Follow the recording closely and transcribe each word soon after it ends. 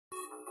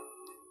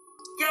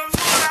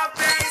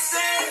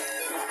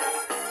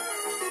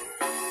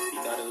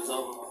thought it was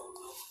over?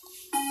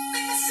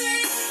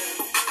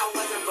 I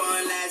wasn't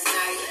born last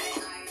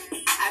night.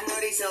 I know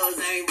these hoes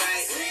ain't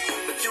right.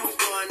 But you was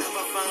going on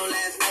my phone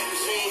last night. But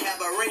she ain't have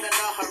a ring or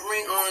not her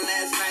ring on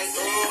last night.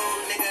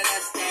 Ooh, nigga,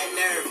 that's that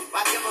nerve.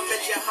 Why give a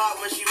bitch a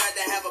heart when she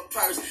rather have a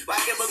purse? Why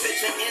give a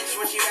bitch an inch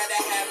when she rather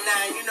have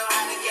 9? You know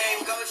how the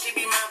game goes. She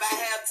be mine by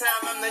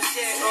halftime. I'm the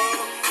shit. Ooh,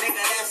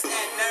 nigga, that's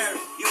that nerve.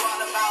 You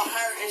all about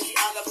her and she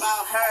all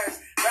about hers.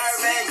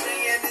 Birdman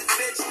Jr. and this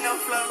bitch, no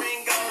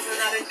flamingos.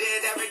 And I done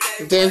did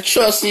everything. Then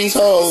trust these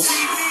hoes.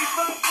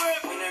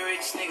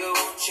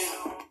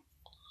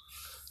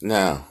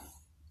 Now,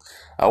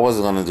 I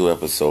wasn't gonna do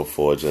episode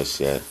 4 just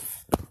yet,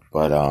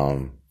 but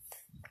I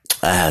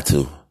had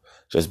to,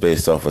 just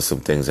based off of some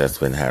things that's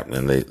been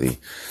happening lately.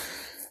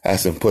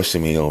 That's been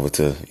pushing me over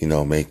to,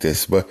 make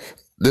this. But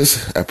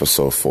this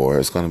episode 4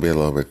 is gonna be a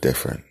little bit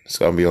different. It's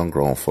gonna be on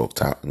grown folk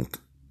time,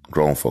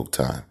 grown folk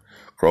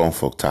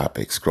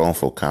topics, grown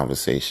folk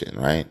conversation.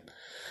 Right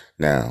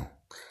now,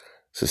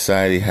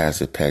 society has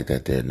it pegged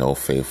that there are no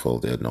faithful,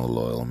 there are no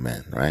loyal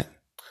men. Right?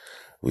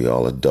 We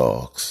all are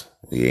dogs.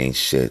 We ain't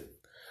shit,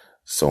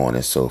 so on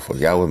and so forth.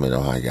 Y'all women know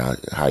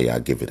how y'all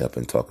give it up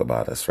and talk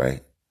about us,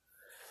 right?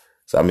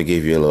 So I'm going to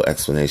give you a little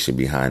explanation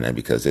behind that,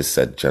 because this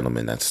said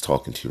gentleman that's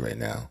talking to you right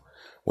now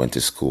went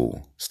to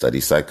school,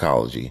 studied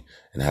psychology,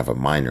 and have a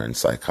minor in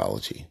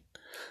psychology.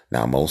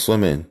 Now, most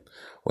women,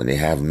 when they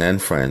have men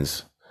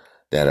friends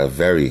that are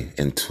very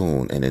in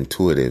tune and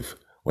intuitive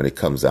when it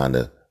comes down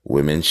to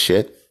women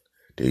shit,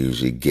 they're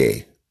usually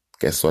gay.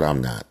 Guess what?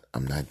 I'm not.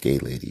 I'm not gay,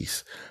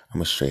 ladies.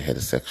 I'm a straight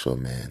heterosexual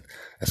man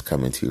that's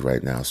coming to you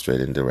right now,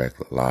 straight and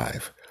direct,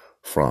 live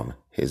from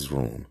his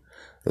room,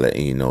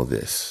 letting you know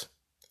this.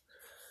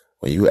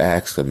 When you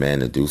ask a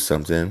man to do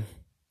something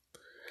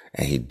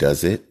and he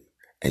does it,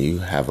 and you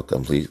have a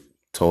complete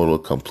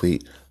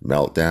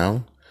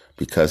meltdown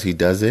because he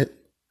does it,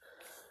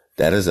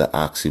 that is an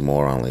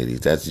oxymoron, ladies.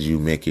 That's you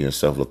making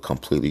yourself look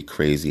completely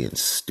crazy and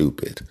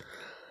stupid.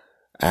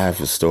 I have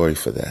a story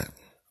for that.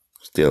 I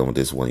was dealing with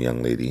this one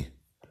young lady.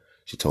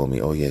 She told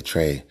me, "Oh yeah,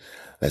 Trey,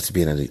 let's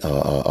be in an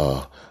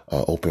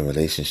open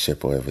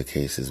relationship, or whatever the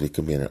case is. We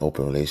can be in an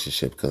open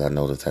relationship because I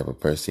know the type of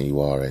person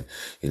you are, and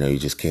you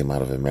just came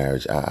out of a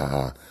marriage."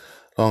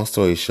 Long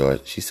story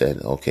short, she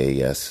said, "Okay,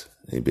 yes,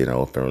 you'd be in an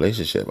open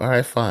relationship. All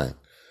right, fine."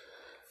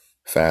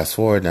 Fast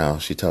forward now,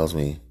 she tells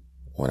me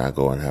when I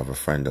go and have a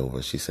friend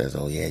over, she says,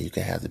 "Oh yeah, you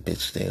can have the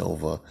bitch stay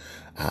over.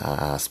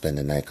 I'll spend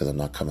the night because I'm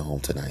not coming home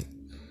tonight."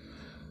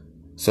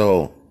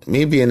 So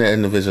me being the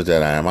individual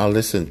that I am, I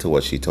listened to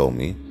what she told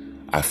me.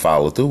 I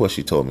followed through what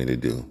she told me to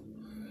do.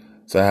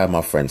 So I had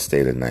my friend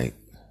stay the night.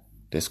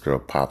 This girl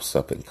pops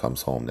up and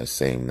comes home that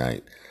same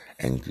night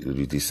and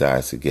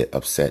decides to get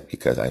upset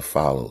because I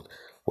followed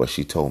what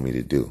she told me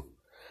to do.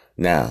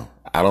 Now,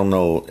 I don't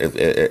know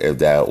if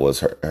that was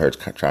her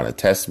trying to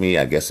test me.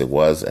 I guess it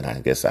was, and I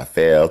guess I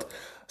failed.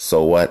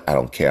 So what? I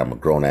don't care. I'm a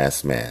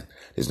grown-ass man.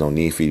 There's no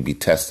need for you to be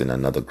testing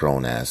another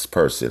grown-ass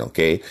person,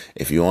 okay?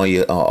 If you're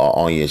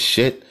on your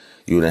shit,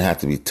 you wouldn't have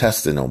to be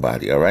testing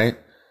nobody, all right?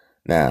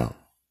 Now,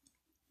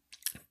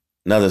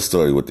 another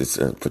story with this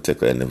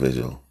particular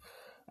individual.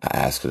 I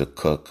asked her to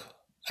cook.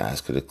 I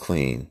asked her to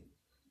clean.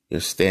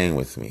 You're staying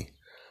with me.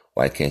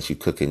 Why can't you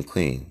cook and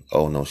clean?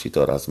 Oh, no, she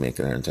thought I was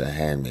making her into a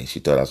handmaid. She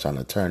thought I was trying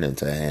to turn her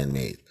into a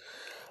handmaid.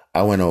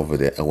 I went over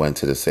there. I went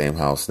to the same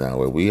house now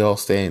where we all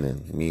staying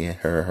in. Me,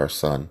 her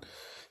son.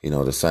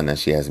 The son that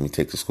she has me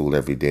take to school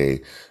every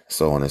day,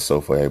 so on and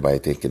so forth. Everybody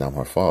thinking I'm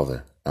her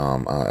father.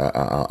 I'm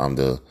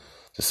the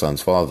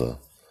son's father.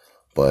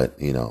 But,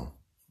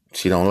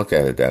 she don't look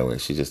at it that way.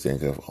 She just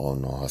think of, oh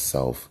no,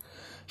 herself.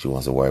 She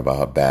wants to worry about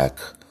her back,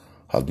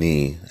 her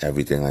knee,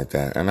 everything like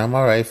that. And I'm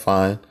all right,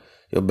 fine.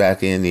 Your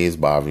back and your knee is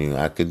bothering you.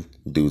 I could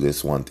do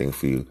this one thing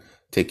for you.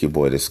 Take your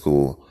boy to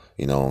school,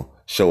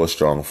 show a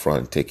strong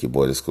front, take your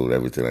boy to school,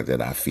 everything like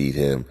that. I feed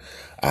him.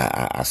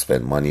 I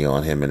spend money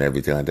on him and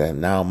everything like that.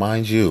 Now,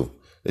 mind you,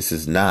 this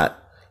is not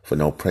for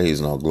no praise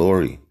nor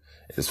glory.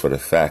 It's for the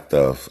fact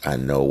of I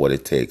know what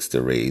it takes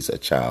to raise a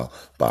child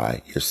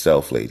by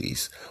yourself,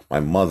 ladies. My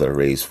mother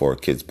raised 4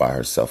 kids by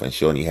herself, and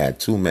she only had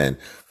 2 men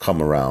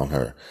come around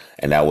her.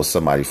 And that was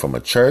somebody from a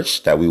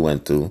church that we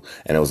went to,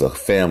 and it was a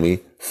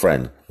family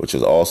friend, which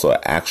was also an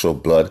actual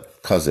blood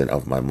cousin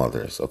of my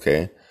mother's,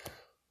 okay?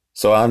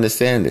 So I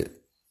understand it.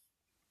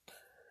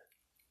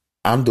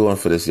 I'm doing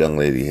for this young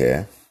lady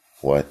here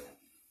what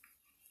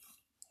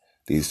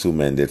these 2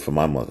 men did for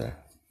my mother.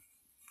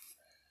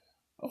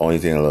 Only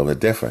thing a little bit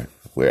different.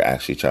 We're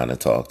actually trying to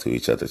talk to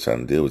each other, trying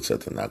to deal with each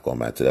other. Not going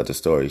back to the other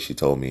story. She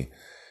told me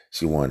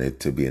she wanted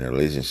to be in a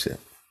relationship.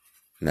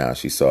 Now,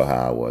 she saw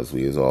how I was.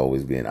 We was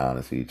always being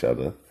honest with each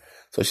other.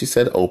 So she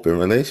said open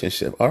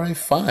relationship. All right,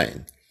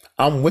 fine.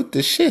 I'm with the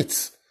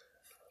shits.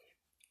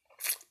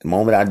 The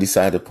moment I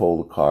decided to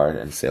pull the card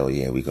and say, oh,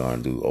 yeah, we're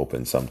going to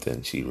open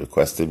something, she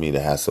requested me to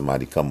have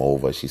somebody come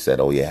over. She said,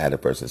 oh, yeah, had a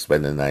person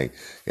spend the night,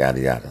 yada,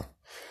 yada.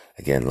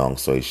 Again, long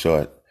story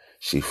short,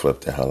 she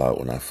flipped the hell out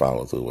when I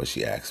followed through what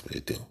she asked me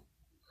to do.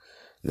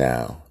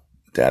 Now,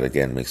 That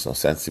again makes no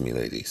sense to me,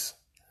 ladies.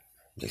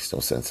 Makes no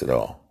sense at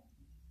all.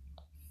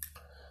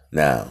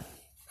 Now,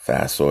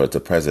 fast forward to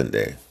present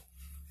day.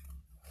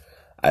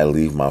 I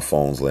leave my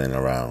phones laying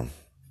around.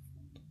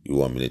 You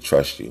want me to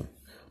trust you,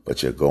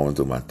 but you're going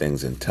through my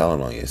things and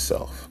telling on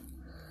yourself.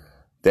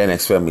 Then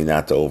expect me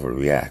not to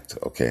overreact,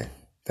 okay?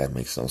 That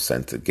makes no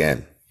sense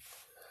again,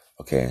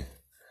 okay?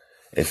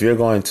 If you're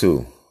going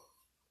to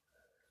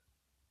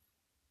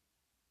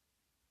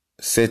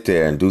sit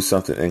there and do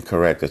something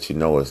incorrect that you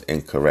know is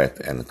incorrect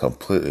and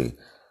completely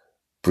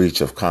breach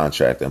of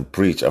contract and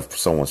breach of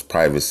someone's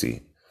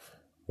privacy,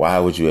 why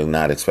would you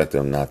not expect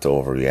them not to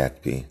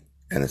overreact, P?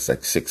 And it's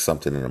like 6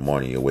 something in the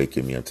morning, you're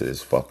waking me up to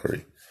this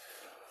fuckery.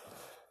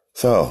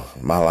 So,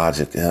 my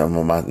logic,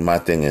 my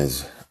thing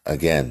is,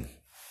 again,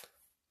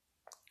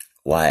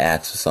 why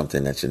ask for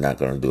something that you're not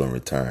going to do in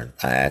return?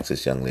 I asked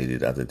this young lady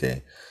the other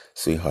day,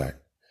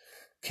 sweetheart,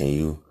 can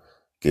you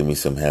give me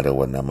some head or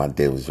whatnot? My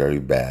day was very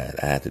bad.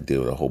 I had to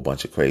deal with a whole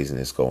bunch of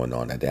craziness going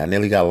on that day. I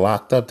nearly got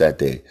locked up that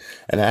day.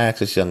 And I asked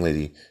this young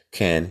lady,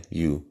 can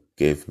you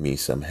give me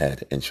some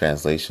head? In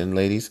translation,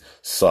 ladies,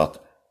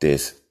 suck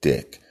this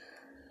dick.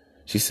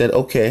 She said,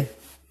 okay.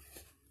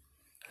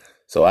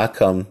 So I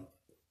come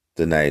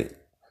the night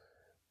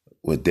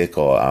with dick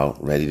all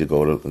out, ready to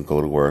go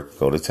to work,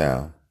 go to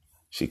town.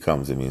 She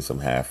comes to me in some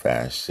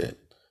half-assed shit.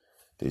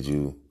 Did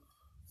you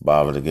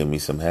bother to give me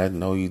some head?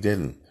 No, you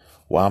didn't.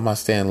 Why am I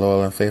staying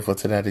loyal and faithful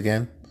to that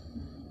again?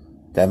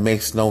 That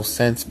makes no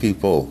sense,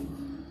 people.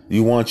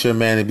 You want your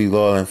man to be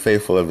loyal and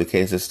faithful. If the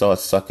case it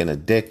starts sucking a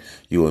dick,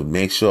 you will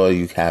make sure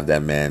you have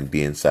that man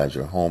be inside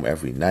your home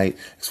every night,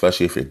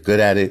 especially if you're good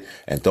at it,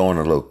 and throwing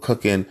a little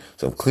cooking,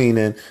 some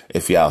cleaning,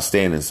 if y'all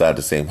staying inside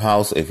the same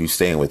house, if you're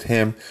staying with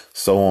him,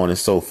 so on and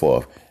so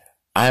forth.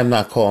 I am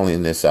not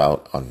calling this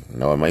out. I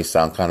know it might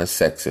sound kind of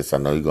sexist. I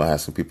know you're going to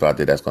have some people out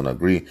there that's going to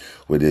agree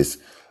with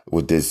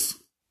this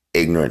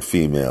ignorant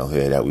female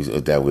here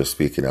that we're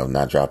speaking of,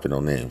 not dropping no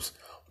names.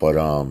 But,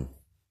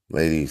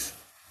 ladies,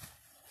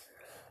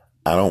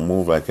 I don't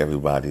move like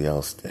everybody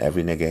else.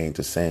 Every nigga ain't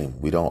the same.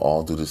 We don't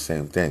all do the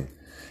same thing.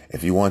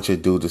 If you want your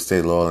dude to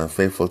stay loyal and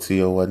faithful to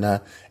you or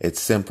whatnot,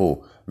 it's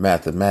simple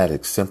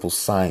mathematics, simple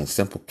science,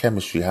 simple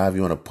chemistry, however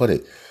you want to put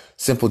it.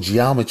 Simple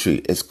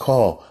geometry. It's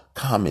called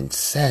common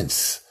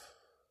sense.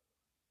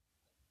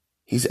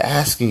 He's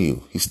asking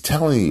you, he's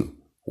telling you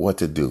what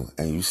to do,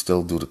 and you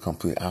still do the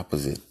complete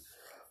opposite.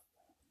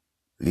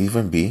 Leave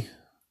him be,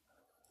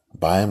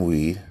 buy him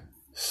weed,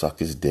 suck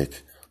his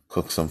dick,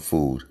 cook some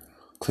food,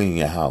 clean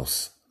your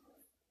house.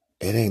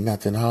 It ain't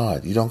nothing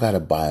hard. You don't got to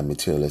buy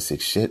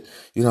materialistic shit.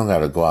 You don't got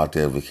to go out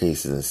there on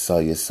vacations and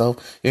sell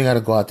yourself. You ain't got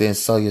to go out there and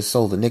sell your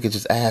soul. The nigga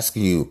just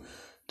asking you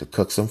to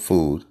cook some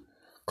food,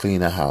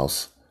 clean a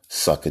house,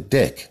 suck a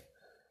dick.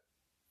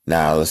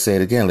 Now, let's say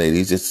it again,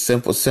 ladies. It's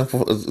simple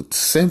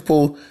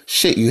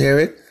shit. You hear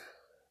it?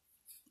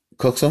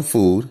 Cook some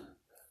food,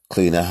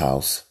 clean a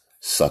house,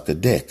 suck a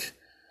dick.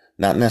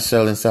 Not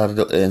necessarily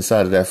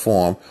inside of that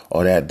form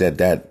or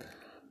that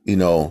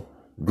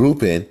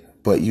grouping,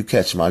 but you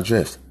catch my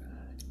drift.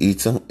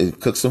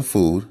 Cook some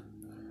food,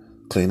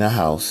 clean a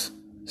house,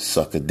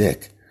 suck a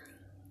dick.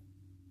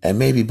 And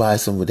maybe buy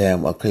some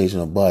damn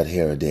occasional bud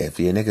here or there. If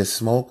your niggas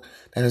smoke,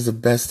 that is the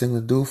best thing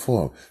to do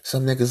for them.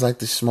 Some niggas like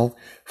to smoke,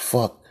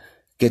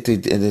 get their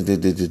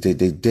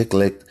dick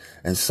licked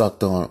and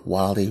sucked on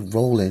while they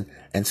rolling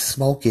and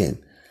smoking.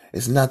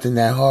 It's nothing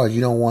that hard.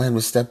 You don't want him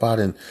to step out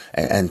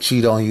and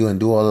cheat on you and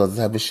do all that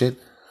type of shit.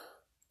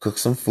 Cook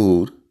some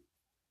food,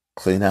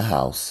 clean a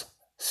house,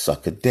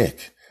 suck a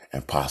dick,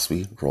 and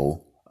possibly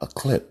roll a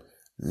clip.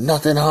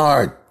 Nothing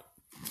hard.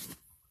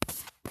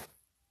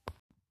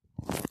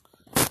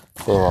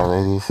 Yeah,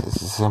 ladies,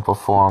 it's a simple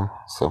form,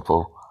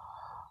 simple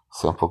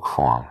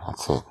form.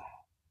 That's it.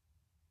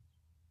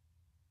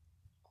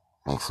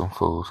 Make some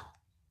food,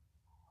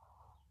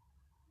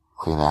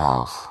 clean the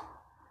house,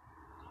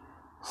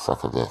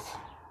 suck a dick.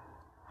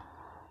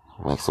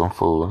 Make some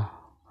food,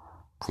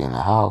 clean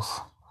the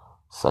house,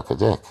 suck a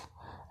dick.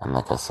 And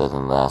like I said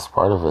in the last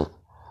part of it,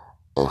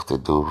 if the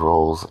dude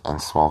rolls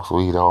and smokes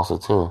weed also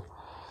too,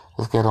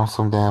 just get him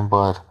some damn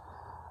bud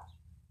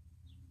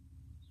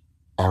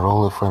and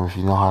roll it for him if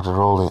you know how to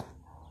roll it.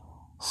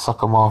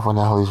 Suck him off when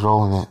the hell he's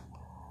rolling it.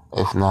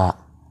 If not,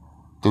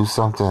 do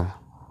something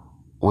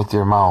with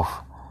your mouth,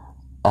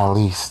 at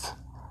least.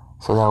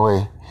 So that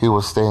way, he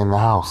will stay in the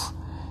house.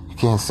 You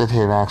can't sit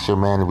here and ask your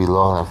man to be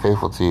loyal and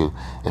faithful to you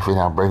if you're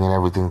not bringing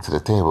everything to the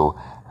table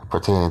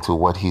pertaining to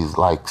what he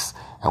likes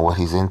and what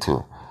he's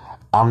into.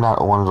 I'm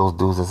not one of those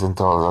dudes that's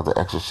into all the other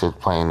extra shit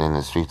playing in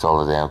the streets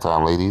all the damn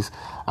time, ladies.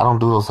 I don't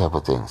do those type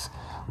of things.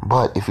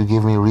 But if you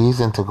give me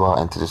reason to go out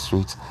into the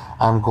streets,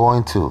 I'm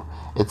going to.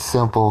 It's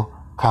simple,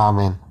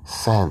 common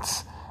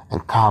sense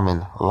and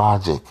common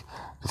logic.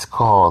 It's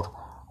called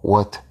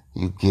what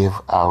you give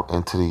out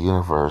into the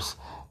universe,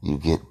 you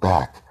get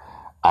back.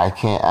 I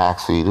can't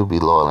ask for you to be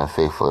loyal and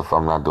faithful if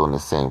I'm not doing the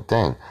same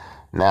thing.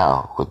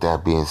 Now, with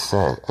that being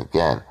said,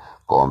 again,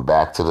 going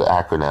back to the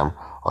acronym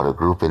or the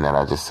grouping that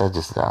I just said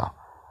just now,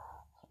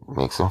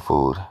 make some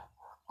food,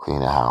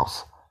 clean the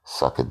house,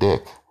 suck a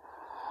dick.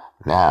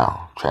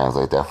 Now,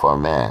 translate that for a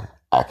man.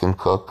 I can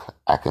cook,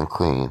 I can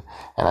clean,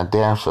 and I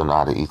damn sure know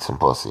how to eat some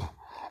pussy.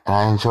 And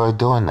I enjoy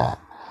doing that.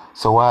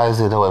 So why is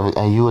it,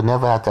 and you would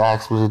never have to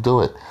ask me to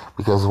do it,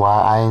 because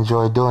why I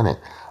enjoy doing it.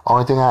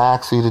 Only thing I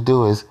ask you to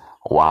do is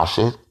wash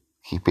it,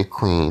 keep it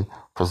clean,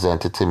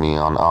 present it to me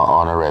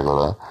on a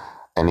regular,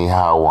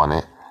 anyhow I want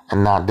it,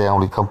 and not they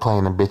only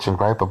complain and bitch and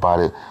gripe about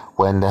it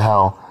when the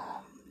hell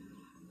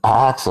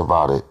I ask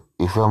about it.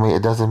 You feel me?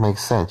 It doesn't make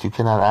sense. You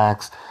cannot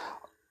ask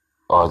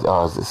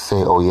or say,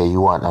 oh yeah, you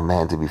want a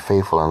man to be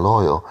faithful and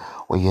loyal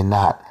when you're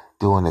not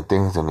doing the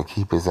things to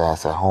keep his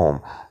ass at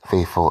home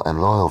faithful and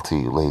loyal to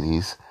you,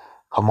 ladies.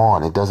 Come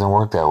on, it doesn't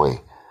work that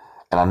way.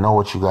 And I know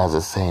what you guys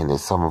are saying.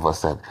 There's some of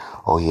us that,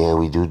 oh yeah,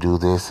 we do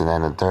this and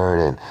then the third,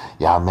 and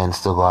y'all men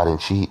still go out and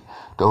cheat.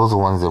 Those are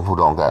ones who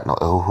don't got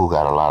who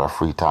got a lot of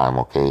free time,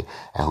 okay,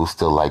 and who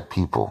still like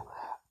people.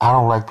 I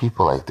don't like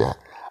people like that.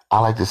 I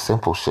like the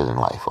simple shit in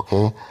life,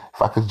 okay?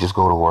 If I could just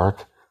go to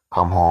work,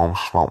 come home,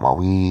 smoke my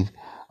weed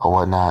or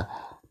whatnot,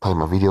 play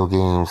my video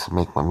games,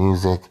 make my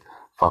music,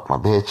 fuck my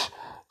bitch,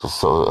 just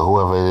so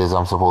whoever it is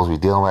I'm supposed to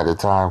be dealing with at the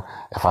time,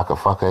 if I could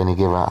fuck her any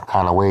given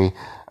kind of way,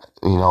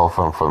 you know,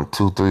 from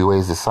 2-3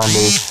 ways to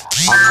Sunday,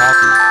 I'm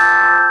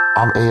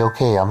happy. I'm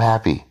A-okay, I'm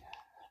happy.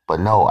 But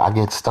no, I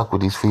get stuck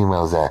with these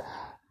females that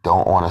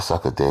don't want to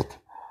suck a dick,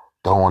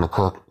 don't want to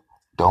cook,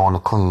 don't want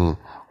to clean,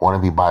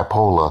 want to be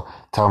bipolar,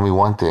 tell me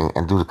one thing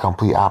and do the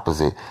complete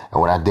opposite.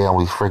 And when I damn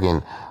we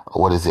friggin',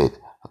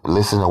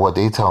 listen to what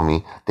they tell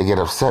me, they get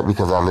upset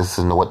because I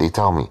listen to what they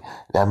tell me.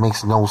 That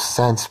makes no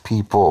sense,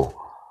 people.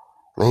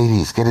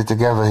 Ladies, get it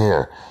together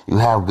here. You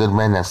have good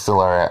men that still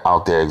are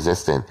out there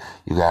existing.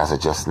 You guys are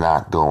just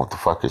not doing what the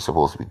fuck you're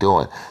supposed to be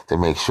doing to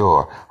make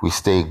sure we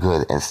stay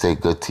good and stay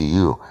good to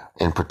you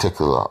in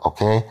particular,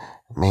 okay?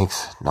 It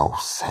makes no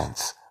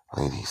sense.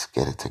 Ladies,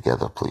 get it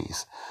together,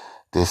 please.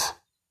 This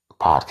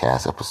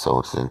podcast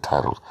episode is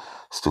entitled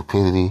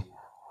Stupidity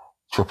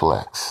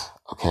XXX,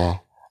 okay?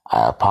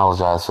 I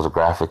apologize for the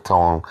graphic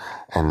tone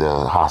and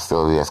the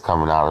hostility that's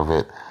coming out of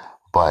it,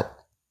 but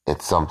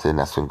it's something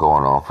that's been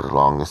going on for the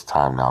longest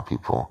time now,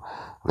 people.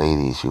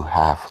 Ladies, you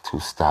have to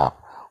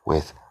stop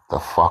with the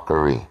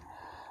fuckery.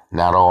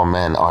 Not all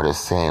men are the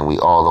same. We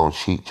all don't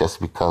cheat just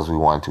because we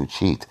want to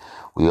cheat.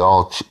 We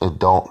all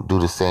don't do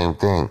the same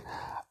thing.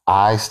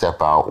 I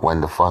step out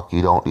when the fuck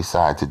you don't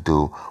decide to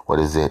do what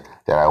is it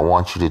that I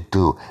want you to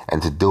do,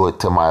 and to do it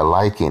to my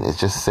liking. It's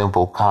just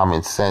simple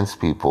common sense,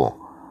 people.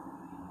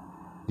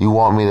 You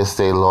want me to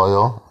stay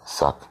loyal?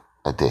 Suck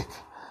a dick.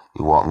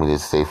 You want me to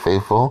stay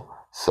faithful?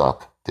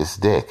 Suck this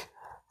dick.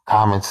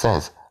 Common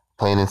sense.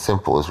 Plain and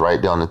simple. It's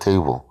right there on the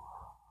table.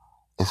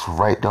 It's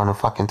right there on the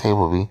fucking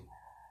table, B.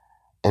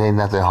 It ain't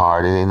nothing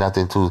hard. It ain't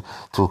nothing too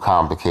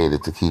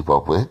complicated to keep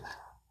up with.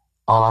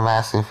 All I'm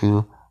asking for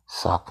you,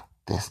 suck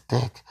this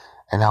dick.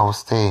 And I will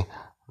stay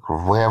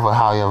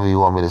however you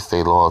want me to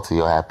stay loyal to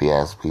your happy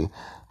ass, B.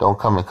 Don't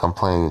come and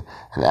complain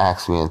and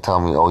ask me and tell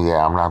me, oh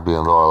yeah, I'm not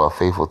being loyal or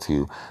faithful to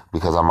you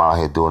because I'm out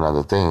here doing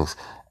other things.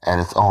 And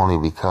it's only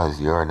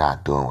because you're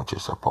not doing what you're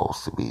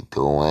supposed to be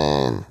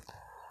doing.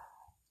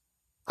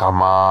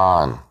 Come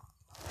on.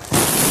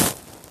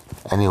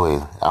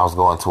 Anyway, I was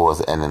going towards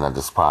the ending of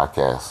this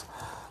podcast.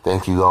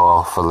 Thank you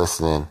all for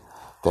listening.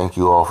 Thank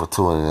you all for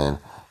tuning in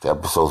to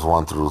episodes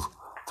 1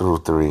 through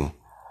 3.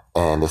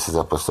 And this is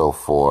episode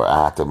 4.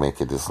 I have to make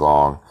it this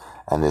long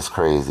and this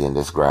crazy and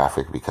this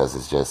graphic because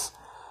it's just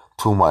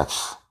too much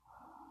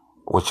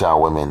with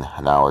y'all women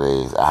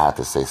nowadays. I have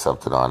to say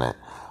something on it.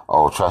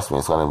 Oh, trust me,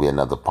 it's going to be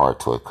another part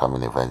to it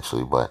coming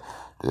eventually. But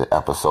the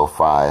episode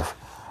 5,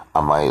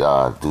 I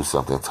might do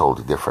something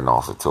totally different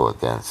also to it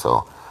again.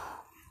 So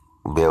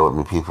bear with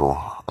me,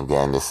 people.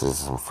 Again, this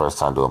is my first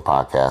time doing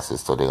podcasts,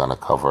 so they're going to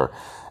cover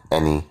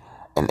any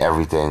and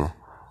everything.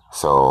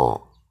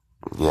 So,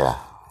 yeah,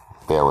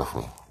 bear with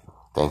me.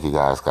 Thank you,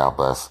 guys. God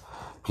bless.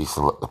 Peace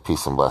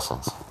and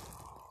blessings.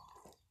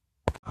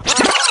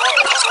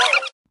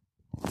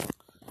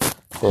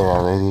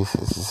 Yeah, ladies,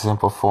 it's a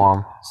simple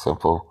form.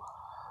 Simple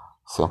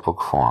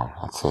form.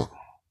 That's it.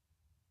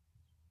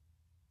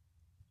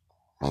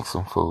 Make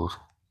some food.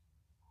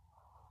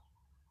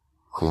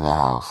 Clean the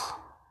house.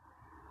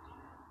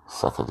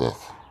 Suck a dick.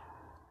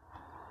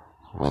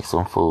 Make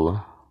some food.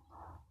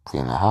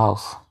 Clean the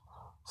house.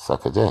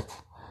 Suck a dick.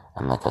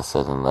 And like I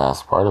said in the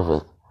last part of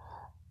it,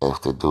 if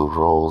the dude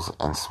rolls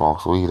and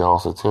smokes weed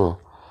also too,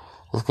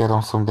 just get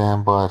him some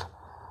damn bud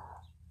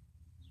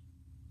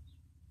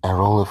and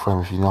roll it for him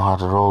if you know how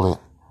to roll it.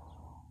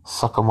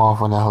 Suck him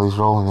off when the hell he's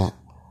rolling it.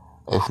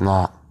 If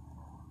not,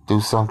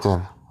 do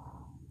something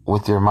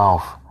with your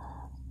mouth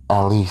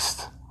at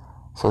least,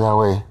 so that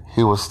way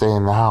he will stay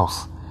in the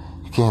house.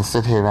 You can't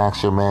sit here and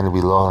ask your man to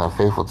be loyal and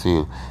faithful to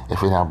you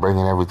if you're not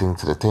bringing everything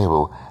to the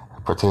table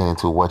pertaining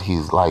to what he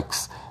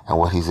likes and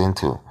what he's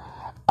into.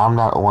 I'm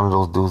not one of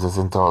those dudes that's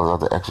into all the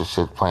other extra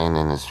shit playing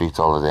in the streets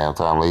all the damn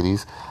time,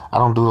 ladies. I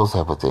don't do those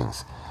type of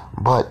things.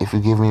 But if you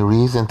give me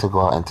reason to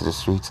go out into the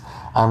streets,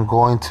 I'm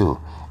going to.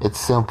 It's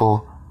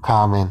simple,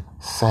 common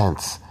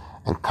sense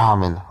and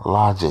common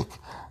logic.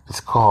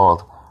 It's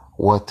called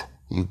what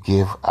you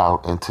give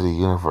out into the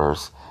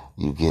universe,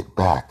 you get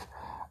back.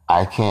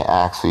 I can't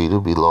ask for you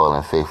to be loyal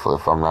and faithful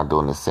if I'm not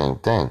doing the same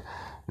thing.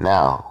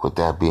 Now, with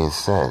that being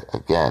said,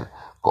 again,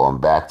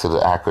 going back to the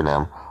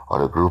acronym or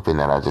the grouping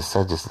that I just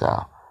said just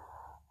now,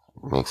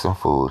 make some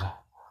food,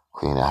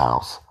 clean the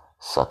house,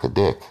 suck a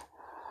dick.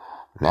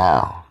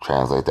 Now,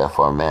 translate that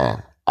for a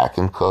man. I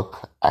can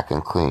cook, I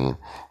can clean,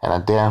 and I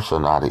damn sure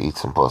know how to eat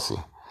some pussy.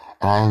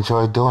 And I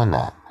enjoy doing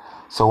that.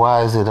 So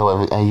why is it,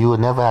 and you would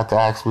never have to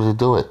ask me to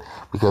do it,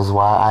 because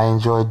why I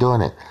enjoy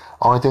doing it.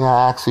 Only thing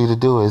I ask you to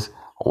do is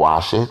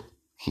wash it,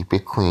 keep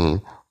it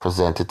clean,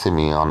 present it to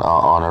me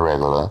on a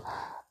regular,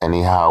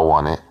 anyhow I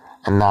want it,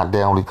 and not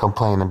they only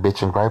complain and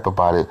bitch and gripe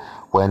about it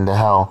when the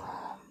hell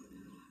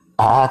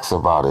I ask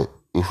about it.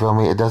 You feel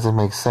me? It doesn't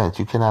make sense.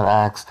 You cannot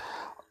ask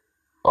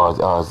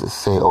or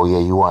say, oh yeah,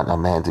 you want a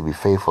man to be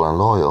faithful and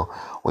loyal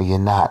when you're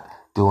not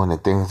doing the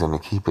things to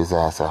keep his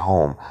ass at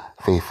home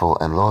faithful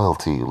and loyal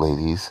to you,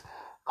 ladies.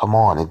 Come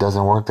on, it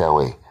doesn't work that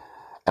way.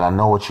 And I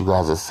know what you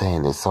guys are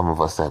saying. There's some of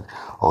us that,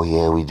 oh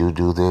yeah, we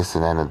do this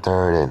and then the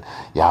third, and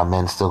y'all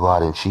men still go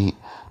out and cheat.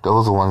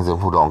 Those are ones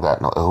who don't got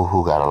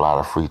who got a lot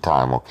of free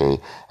time, okay,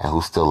 and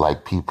who still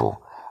like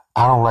people.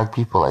 I don't like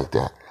people like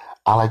that.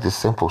 I like the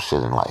simple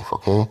shit in life,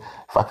 okay?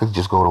 If I could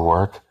just go to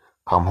work,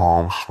 come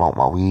home, smoke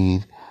my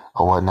weed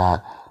or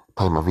whatnot,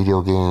 play my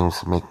video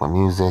games, make my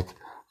music,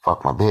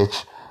 fuck my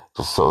bitch,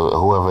 just so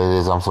whoever it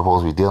is I'm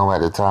supposed to be dealing with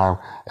at the time,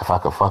 if I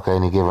could fuck her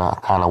any given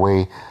kind of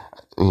way,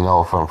 you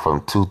know, from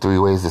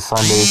 2-3 ways to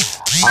Sunday,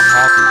 I'm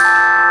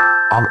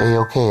happy. I'm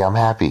A-okay, I'm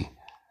happy.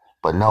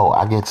 But no,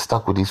 I get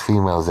stuck with these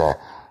females that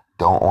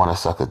don't want to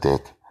suck a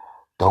dick,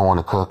 don't want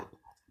to cook,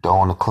 don't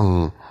want to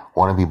clean,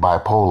 want to be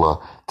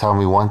bipolar, tell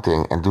me one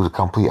thing and do the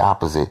complete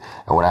opposite.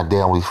 And when I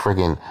damn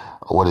friggin',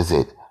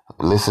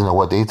 listen to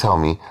what they tell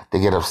me,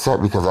 they get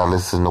upset because I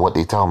listen to what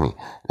they tell me.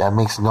 That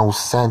makes no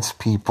sense,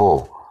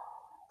 people.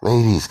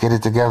 Ladies, get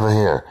it together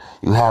here.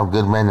 You have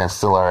good men that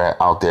still are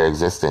out there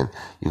existing.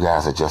 You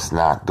guys are just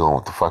not doing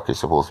what the fuck you're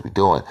supposed to be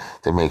doing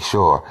to make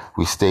sure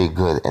we stay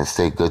good and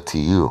stay good to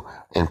you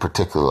in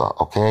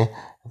particular, okay?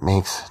 It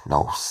makes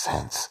no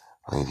sense.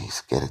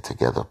 Ladies, get it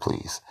together,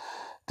 please.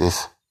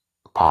 This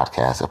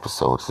podcast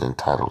episode is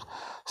entitled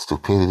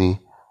Stupidity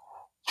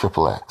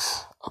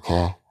XXX,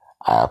 okay?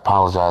 I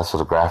apologize for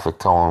the graphic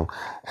tone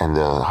and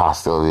the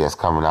hostility that's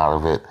coming out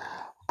of it,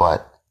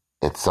 but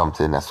it's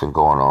something that's been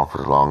going on for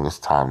the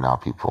longest time now,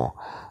 people.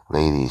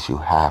 Ladies, you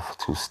have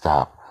to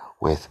stop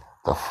with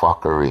the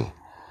fuckery.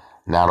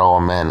 Not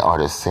all men are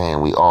the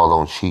same. We all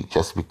don't cheat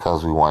just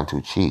because we want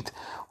to cheat.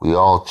 We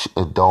all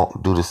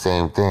don't do the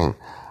same thing.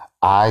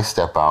 I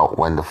step out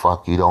when the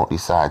fuck you don't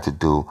decide to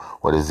do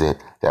what is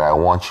it that I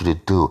want you to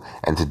do,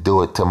 and to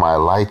do it to my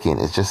liking.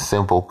 It's just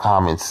simple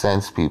common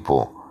sense,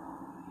 people.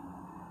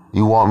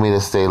 You want me to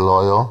stay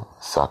loyal?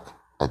 Suck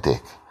a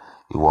dick.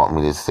 You want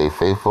me to stay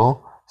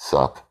faithful?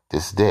 Suck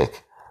this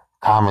dick.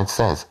 Common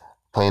sense.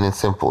 Plain and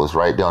simple. It's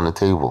right down the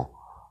table.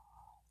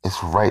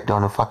 It's right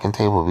down the fucking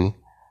table, B.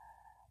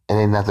 It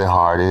ain't nothing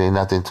hard. It ain't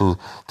nothing too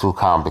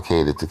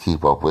complicated to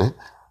keep up with.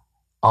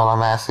 All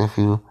I'm asking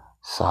for you,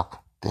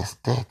 suck this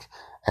dick.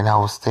 And I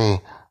will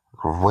stay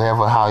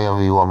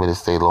however you want me to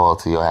stay loyal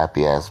to your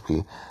happy ass,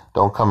 B.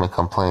 Don't come and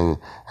complain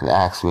and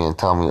ask me and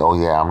tell me, oh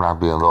yeah, I'm not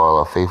being loyal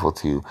or faithful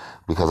to you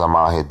because I'm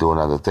out here doing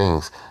other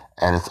things.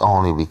 And it's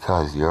only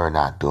because you're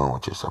not doing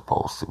what you're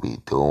supposed to be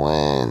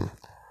doing.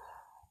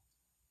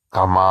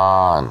 Come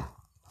on.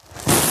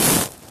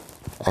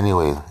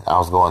 Anyway, I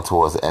was going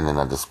towards the ending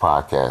of this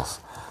podcast.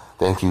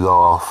 Thank you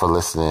all for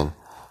listening.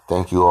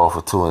 Thank you all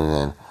for tuning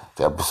in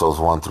to episodes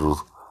 1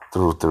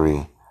 through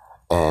 3.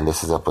 And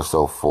this is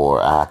episode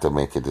 4. I have to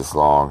make it this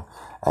long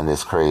and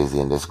this crazy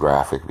and this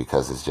graphic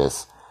because it's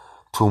just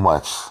too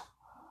much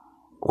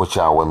with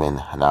y'all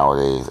women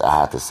nowadays. I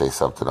have to say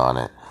something on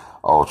it.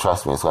 Oh,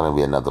 trust me, it's going to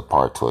be another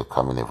part to it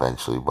coming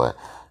eventually. But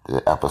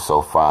the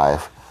episode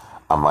 5,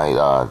 I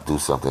might do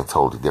something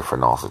totally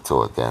different also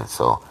to it again.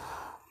 So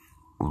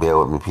bear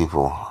with me,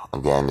 people.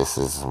 Again, this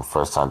is my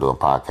first time doing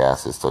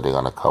podcasts, so they're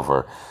going to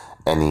cover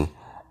any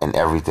and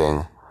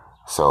everything.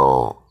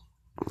 So,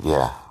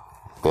 yeah,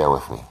 bear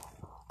with me.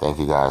 Thank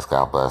you, guys.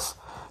 God bless.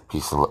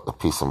 Peace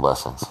and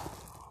blessings.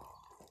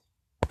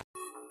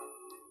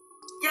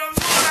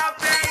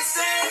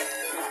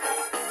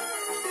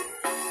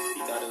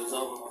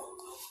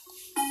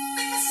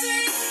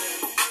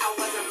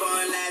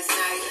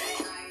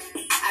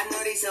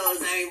 These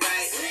hoes ain't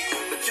right.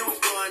 But you was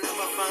going on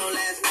my phone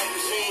last night,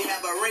 but she ain't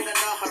have a ring or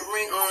not her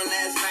ring on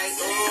last night.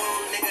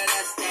 Ooh, nigga,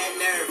 that's that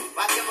nerve.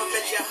 Why give a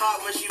bitch your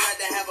heart when she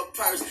rather have a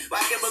purse?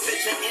 Why give a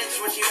bitch an inch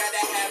when she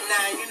rather have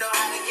 9? You know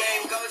how the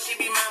game goes, she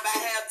be mine by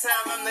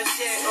halftime, I'm the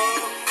shit.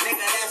 Ooh,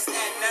 nigga, that's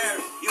that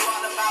nerve. You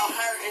all about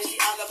her and she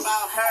all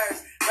about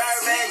hers.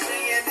 Birdman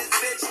Jr. and this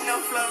bitch,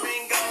 no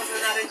flamingos,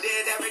 and I done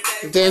did every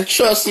day. Then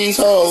trust these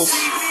hoes.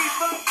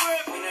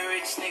 When a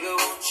rich nigga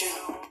want you.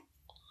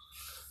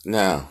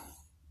 Now,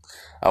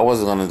 I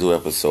wasn't going to do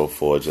episode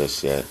 4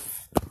 just yet,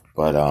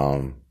 but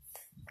I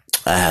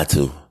had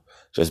to,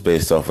 just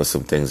based off of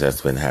some things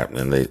that's been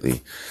happening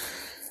lately.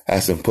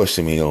 has been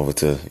pushing me over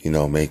to,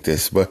 make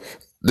this. But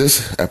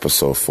this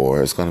episode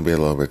 4 is going to be a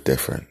little bit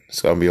different.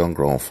 It's going to be on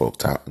grown folk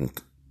time,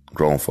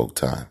 grown folk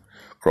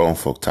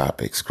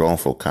topics, grown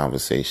folk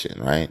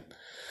conversation, right?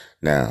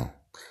 Now,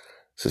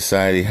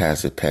 society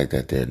has it pegged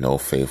that there are no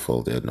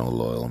faithful, there are no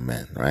loyal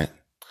men, right?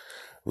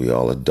 We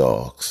all are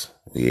dogs.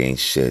 We ain't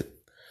shit.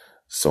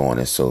 So on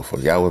and so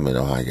forth. Y'all women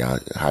know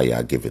how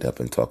y'all give it up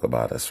and talk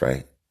about us,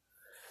 right?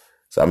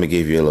 So I'm going to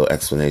give you a little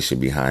explanation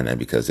behind that,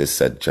 because this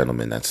said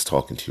gentleman that's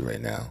talking to you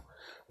right now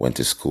went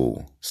to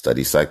school,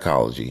 studied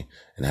psychology,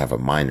 and have a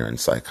minor in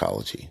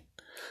psychology.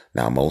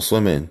 Now, most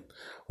women,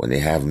 when they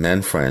have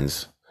men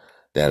friends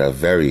that are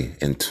very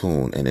in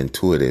tune and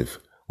intuitive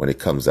when it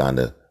comes down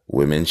to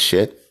women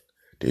shit,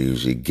 they're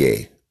usually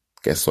gay.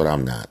 Guess what?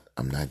 I'm not.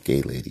 I'm not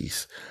gay,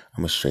 ladies.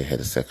 I'm a straight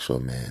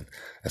heterosexual man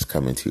that's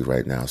coming to you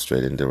right now,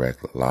 straight and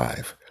direct,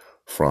 live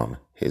from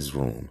his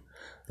room,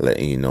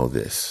 letting you know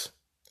this.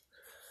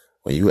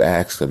 When you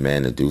ask a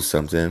man to do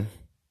something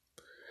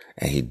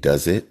and he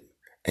does it,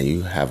 and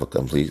you have a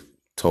complete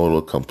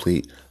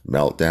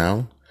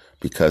meltdown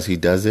because he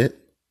does it,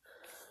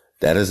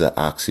 that is an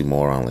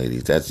oxymoron,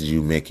 ladies. That's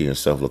you making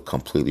yourself look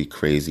completely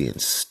crazy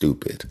and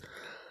stupid.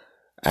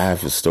 I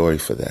have a story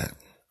for that.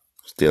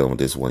 I was dealing with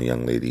this one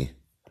young lady.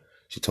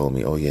 She told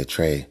me, "Oh yeah,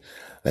 Trey,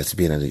 let's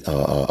be in an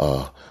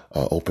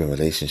open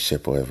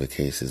relationship, or whatever the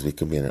case is. We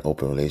can be in an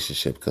open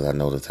relationship because I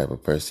know the type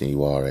of person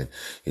you are, and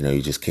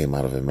you just came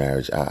out of a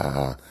marriage."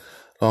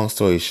 Long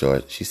story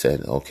short, she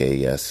said, "Okay,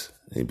 yes,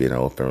 you'd be in an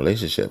open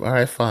relationship. All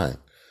right, fine."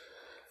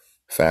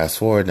 Fast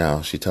forward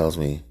now, she tells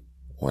me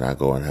when I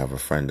go and have a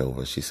friend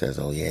over, she says,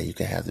 "Oh yeah, you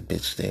can have the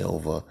bitch stay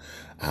over.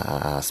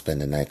 I'll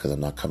spend the night because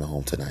I'm not coming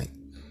home tonight."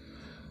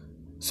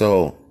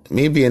 So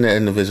me being the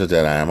individual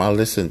that I am, I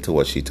listened to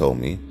what she told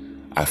me.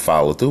 I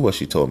followed through what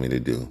she told me to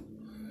do.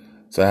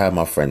 So I had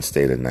my friend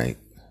stay the night.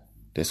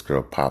 This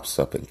girl pops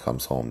up and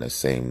comes home that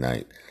same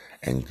night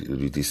and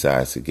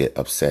decides to get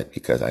upset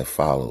because I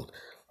followed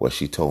what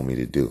she told me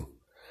to do.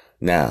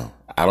 Now,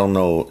 I don't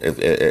know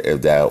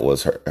if that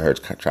was her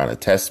trying to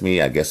test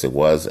me. I guess it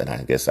was, and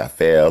I guess I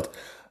failed.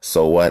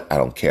 So what? I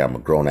don't care. I'm a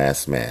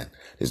grown-ass man.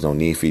 There's no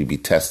need for you to be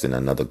testing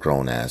another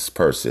grown-ass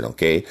person,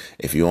 okay?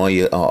 If you're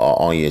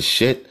on your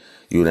shit,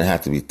 you wouldn't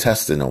have to be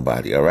testing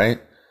nobody, all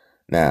right?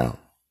 Now,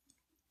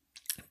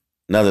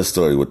 another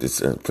story with this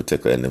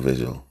particular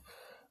individual.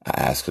 I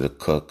asked her to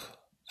cook.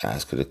 I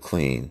asked her to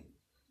clean.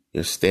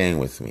 You're staying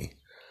with me.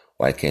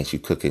 Why can't you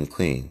cook and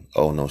clean?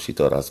 Oh, no, she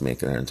thought I was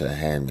making her into a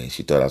handmaid.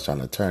 She thought I was trying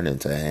to turn her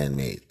into a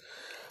handmaid.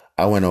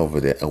 I went over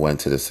there. I went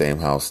to the same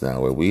house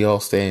now where we all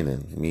staying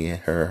in. Me and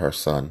her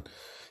son.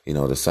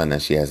 The son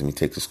that she has me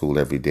take to school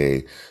every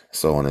day,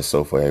 so on and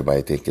so forth.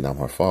 Everybody thinking I'm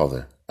her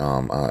father.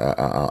 I'm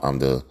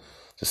the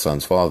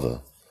son's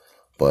father.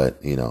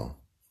 But,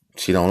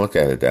 she don't look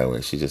at it that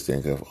way. She just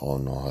think of, oh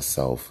no,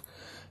 herself.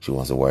 She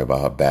wants to worry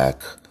about her back,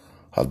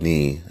 her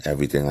knee,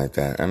 everything like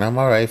that. And I'm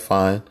all right,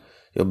 fine.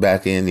 Your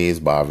back and your knee is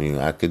bothering you.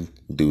 I could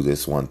do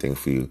this one thing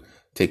for you.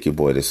 Take your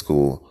boy to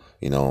school,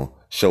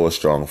 show a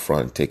strong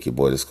front, take your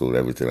boy to school,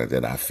 everything like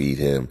that. I feed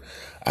him.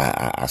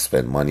 I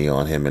spend money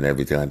on him and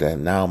everything like that.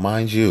 Now,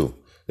 mind you,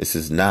 this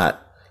is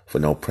not for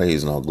no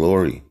praise, no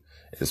glory.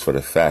 It's for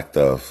the fact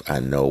of I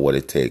know what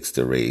it takes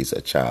to raise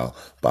a child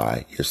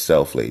by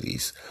yourself,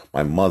 ladies.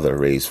 My mother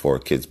raised 4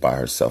 kids by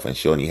herself, and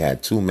she only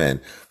had 2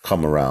 men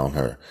come around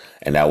her.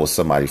 And that was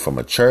somebody from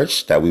a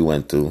church that we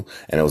went to,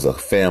 and it was a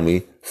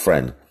family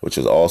friend, which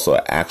was also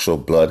an actual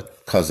blood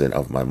cousin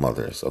of my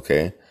mother's,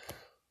 okay?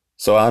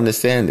 So I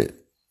understand it.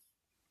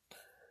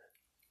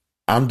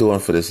 I'm doing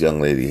for this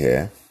young lady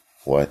here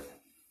what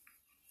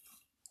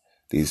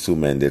these 2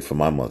 men did for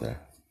my mother.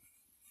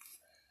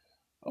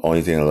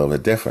 Only thing a little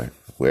bit different.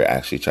 We're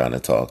actually trying to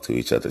talk to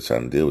each other,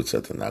 trying to deal with each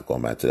other. Not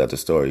going back to the other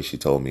story. She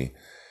told me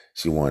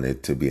she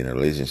wanted to be in a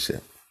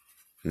relationship.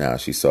 Now,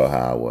 she saw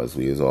how I was.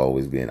 We was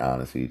always being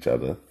honest with each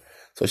other.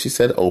 So she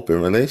said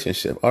open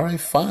relationship. All right,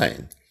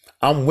 fine.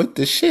 I'm with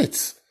the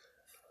shits.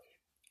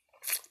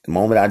 The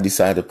moment I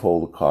decided to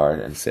pull the card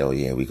and say, oh,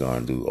 yeah, we're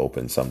going to do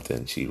open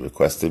something, she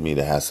requested me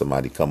to have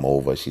somebody come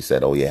over. She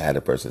said, oh, yeah, had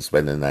a person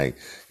spend the night,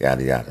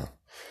 yada, yada.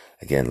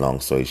 Again, long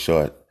story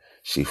short,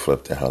 she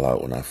flipped the hell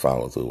out when I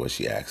followed through what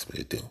she asked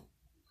me to do.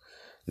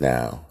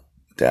 Now,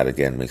 that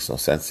again makes no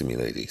sense to me,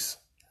 ladies.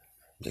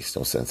 Makes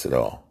no sense at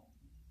all.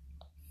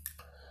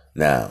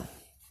 Now,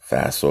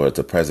 fast forward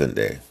to present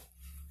day.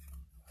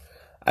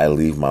 I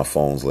leave my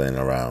phones laying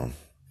around.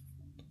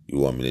 You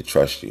want me to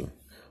trust you,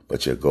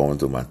 but you're going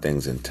through my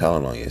things and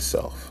telling on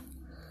yourself.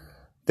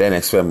 Then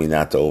expect me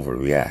not to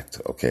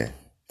overreact, okay?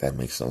 That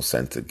makes no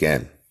sense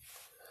again,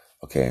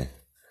 okay?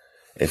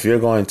 If you're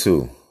going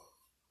to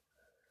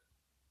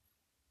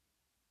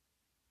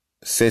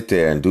sit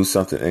there and do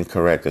something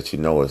incorrect that you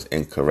know is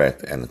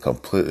incorrect and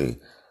completely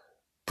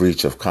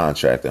breach of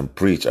contract and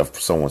breach of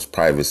someone's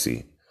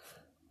privacy,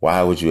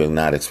 why would you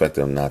not expect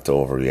them not to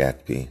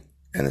overreact, B?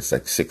 And it's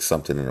like 6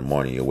 something in the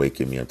morning, you're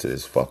waking me up to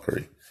this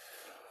fuckery.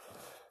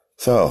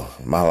 So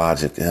my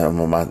logic,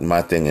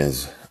 my thing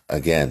is,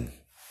 again,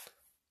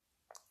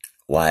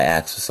 Why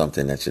ask for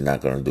something that you're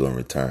not going to do in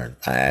return?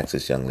 I asked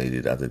this young lady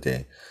the other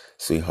day,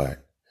 sweetheart,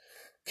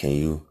 can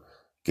you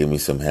give me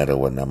some head or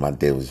whatnot? My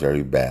day was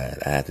very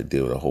bad. I had to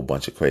deal with a whole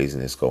bunch of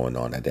craziness going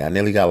on that day. I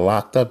nearly got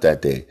locked up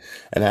that day.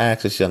 And I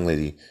asked this young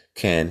lady,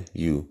 can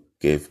you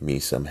give me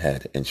some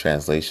head? In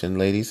translation,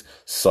 ladies,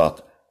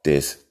 suck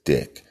this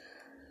dick.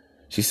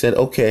 She said,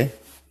 okay.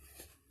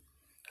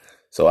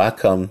 So I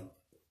come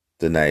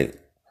the night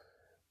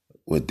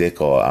with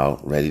dick all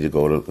out, ready to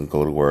go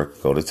to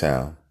work, go to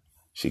town.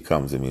 She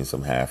comes to me in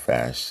some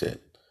half-assed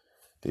shit.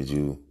 Did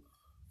you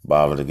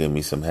bother to give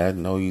me some head?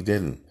 No, you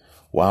didn't.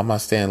 Why am I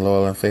staying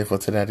loyal and faithful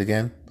to that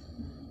again?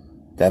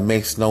 That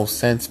makes no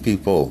sense,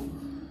 people.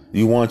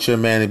 You want your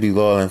man to be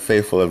loyal and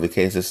faithful. If the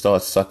case it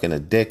starts sucking a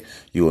dick,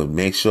 you would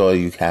make sure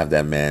you have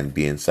that man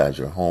be inside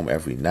your home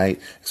every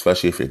night,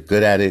 especially if you're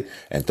good at it,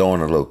 and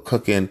throwing a little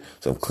cooking,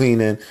 some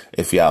cleaning,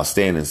 if y'all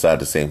staying inside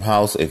the same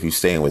house, if you're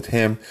staying with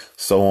him,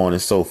 so on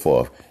and so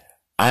forth.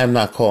 I am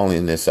not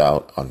calling this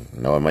out. I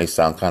know it might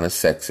sound kind of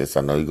sexist.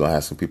 I know you're going to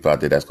have some people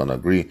out there that's going to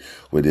agree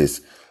with this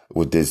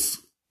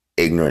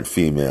ignorant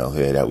female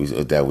here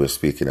that we're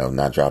speaking of,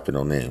 not dropping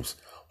no names.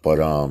 But,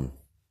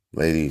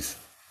 ladies,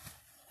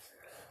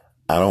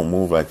 I don't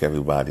move like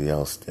everybody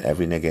else.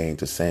 Every nigga ain't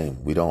the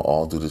same. We don't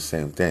all do the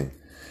same thing.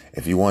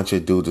 If you want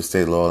your dude to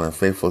stay loyal and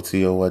faithful to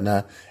you or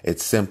whatnot,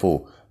 it's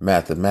simple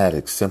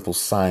mathematics, simple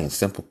science,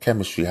 simple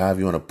chemistry,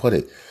 however you want to put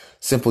it.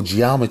 Simple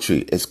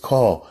geometry. It's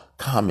called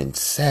common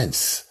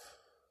sense.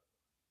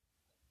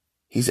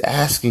 He's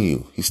asking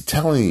you, he's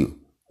telling you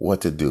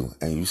what to do,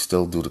 and you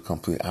still do the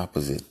complete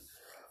opposite.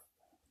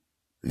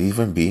 Leave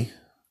him be,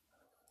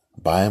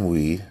 buy him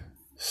weed,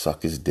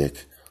 suck his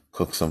dick,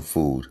 cook some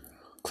food,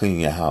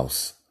 clean your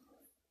house.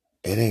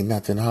 It ain't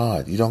nothing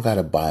hard. You don't got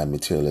to buy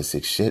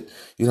materialistic shit.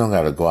 You don't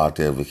got to go out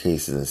there on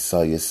vacation and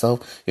sell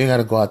yourself. You ain't got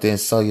to go out there and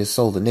sell your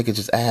soul. The nigga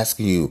just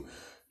asking you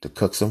to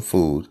cook some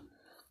food,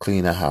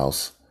 clean a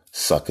house,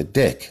 suck a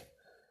dick.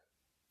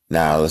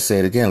 Now, let's say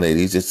it again,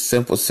 ladies. It's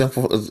simple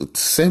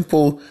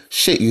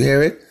shit. You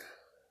hear it?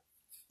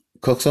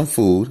 Cook some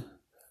food,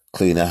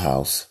 clean a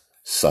house,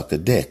 suck a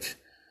dick.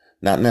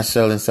 Not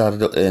necessarily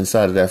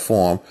inside of that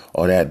form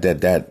or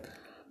that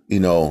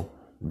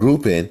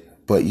grouping,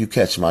 but you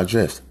catch my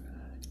drift.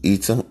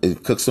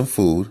 Cook some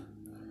food,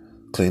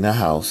 clean a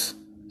house,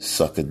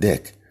 suck a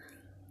dick.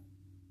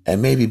 And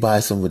maybe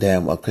buy some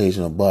damn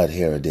occasional bud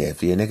here or there.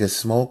 If your niggas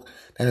smoke,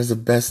 that is the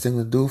best thing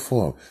to do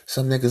for them.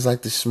 Some niggas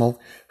like to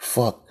smoke,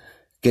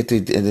 get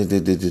their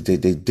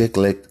dick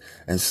licked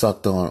and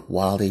sucked on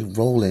while they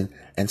rolling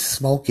and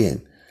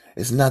smoking.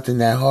 It's nothing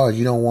that hard.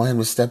 You don't want him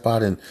to step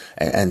out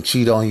and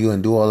cheat on you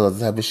and do all that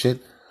type of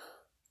shit.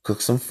 Cook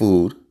some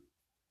food,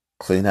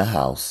 clean a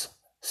house,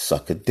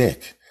 suck a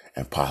dick,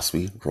 and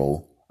possibly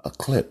roll a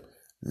clip.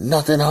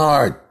 Nothing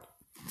hard.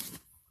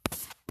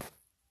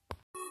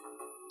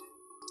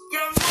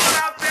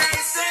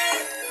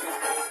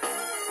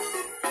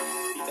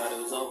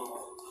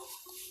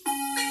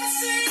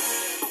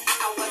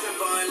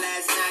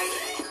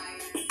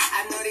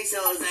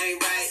 Souls ain't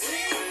right,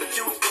 but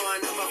you was going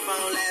on my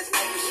phone last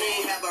night, but she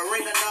ain't have a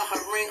ring or not her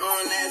ring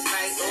on last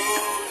night.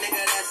 Ooh, nigga,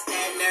 that's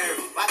that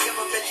nerve. Why give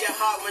a bitch your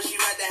heart when she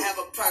rather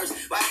have a purse?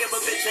 Why give a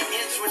bitch an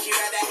inch when she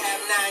rather have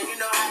 9? You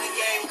know how the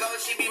game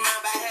goes, she be mine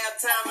by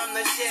halftime, I'm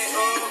the shit.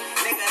 Ooh,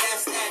 nigga,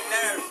 that's that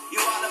nerve.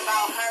 You all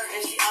about her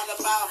and she all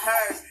about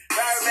hers.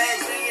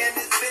 Birdman Jr. and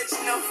this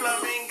bitch, no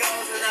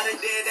flamingos, and I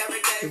done did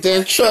every day.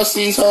 Then trust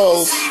these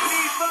hoes.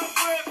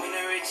 When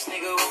a rich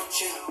nigga want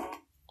you.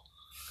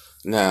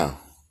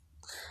 Now,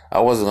 I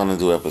wasn't going to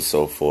do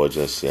episode 4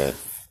 just yet,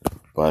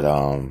 but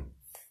I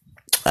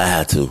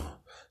had to,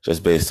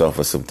 just based off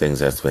of some things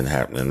that's been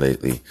happening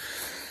lately.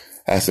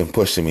 That's been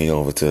pushing me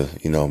over to,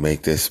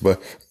 make this.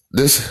 But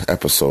this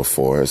episode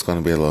 4 is going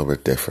to be a little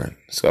bit different.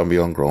 It's going to be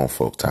on grown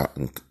folk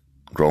time,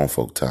 grown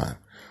folk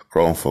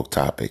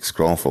topics,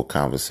 grown folk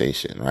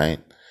conversation, right?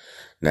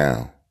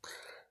 Now,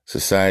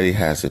 society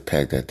has it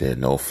pegged that there are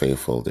no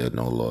faithful, there are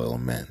no loyal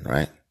men,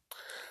 right?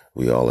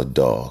 We all are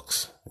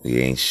dogs. We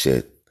ain't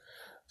shit.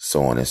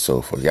 So on and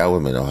so forth. Y'all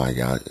women know how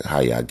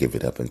y'all give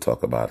it up and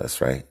talk about us,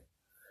 right?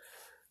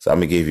 So I'm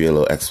going to give you a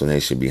little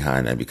explanation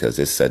behind that, because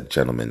this said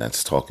gentleman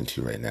that's talking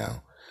to you right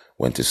now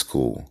went to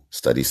school,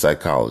 studied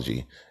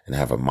psychology, and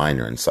have a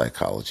minor in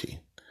psychology.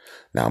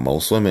 Now,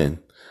 most women,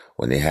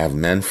 when they have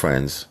men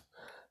friends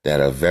that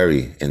are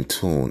very in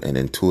tune and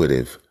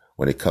intuitive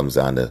when it comes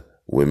down to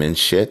women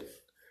shit,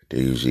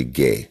 they're usually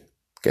gay.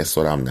 Guess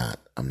what? I'm not.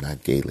 I'm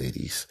not gay,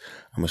 ladies.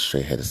 I'm a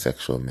straight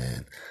heterosexual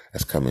man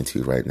that's coming to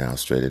you right now,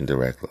 straight and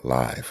direct,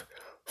 live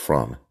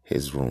from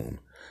his room,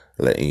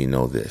 letting you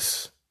know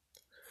this.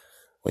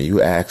 When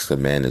you ask a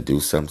man to do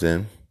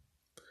something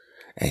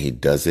and he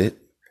does it,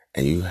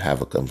 and you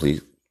have a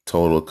complete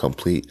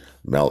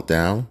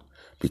meltdown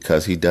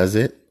because he does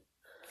it,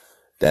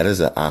 that is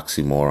an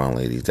oxymoron,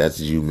 ladies. That's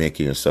you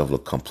making yourself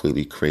look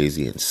completely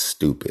crazy and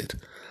stupid.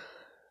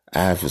 I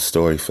have a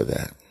story for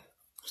that.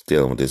 I was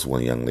dealing with this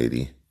one young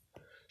lady.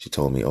 She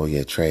told me, oh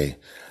yeah, Trey,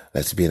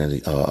 let's be in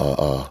an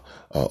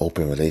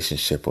open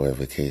relationship, or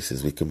whatever the case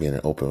is. We can be in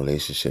an open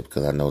relationship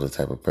because I know the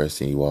type of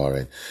person you are,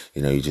 and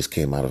you just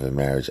came out of a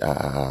marriage.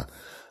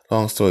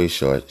 Long story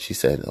short, she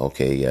said,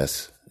 okay,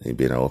 yes, you'd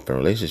be in an open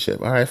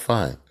relationship. All right,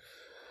 fine.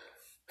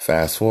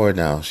 Fast forward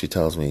now, she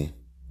tells me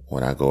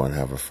when I go and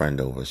have a friend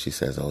over, she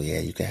says, oh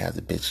yeah, you can have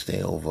the bitch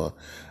stay over.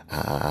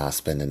 I'll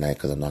spend the night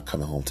because I'm not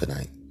coming home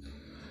tonight.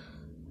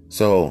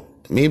 So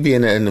me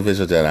being the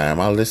individual that I am,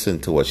 I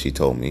listened to what she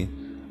told me.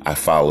 I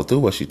followed through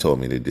what she told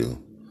me to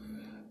do.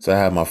 So I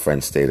had my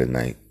friend stay the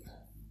night.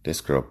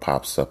 This girl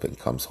pops up and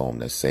comes home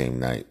the same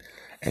night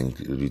and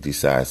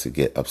decides to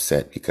get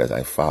upset because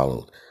I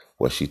followed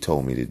what she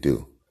told me to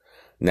do.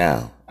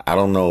 Now, I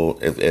don't know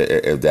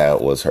if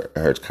that was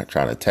her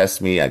trying to test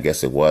me. I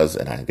guess it was,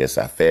 and I guess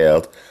I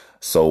failed.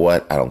 So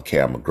what? I don't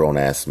care. I'm a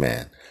grown-ass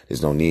man.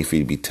 There's no need for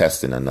you to be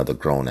testing another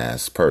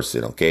grown-ass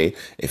person, okay?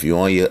 If you're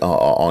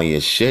on your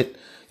shit,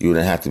 you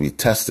don't have to be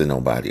testing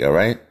nobody, all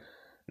right?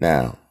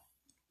 Now,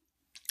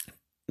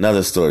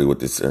 another story with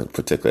this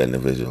particular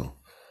individual.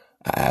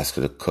 I asked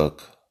her to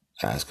cook.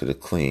 I asked her to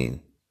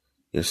clean.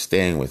 You're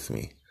staying with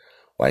me.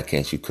 Why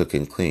can't you cook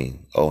and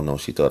clean? Oh, no,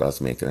 she thought I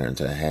was making her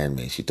into a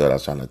handmaid. She thought I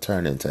was trying to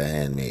turn her into a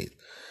handmaid.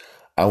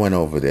 I went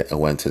over there. I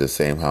went to the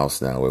same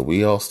house now where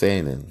we all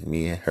staying in.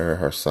 Me and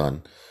her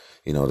son.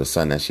 The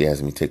son that she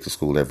has me take to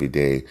school every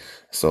day,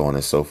 so on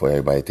and so forth.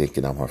 Everybody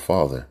thinking I'm her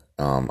father.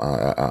 I'm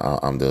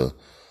the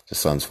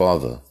son's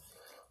father.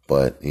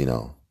 But,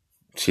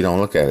 she don't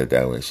look at it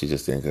that way. She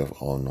just think of,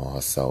 oh no,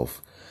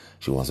 herself.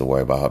 She wants to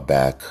worry about her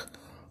back,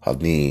 her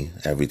knee,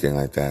 everything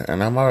like that.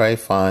 And I'm all right,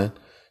 fine.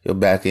 Your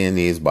back and your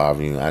knee is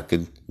bothering you. I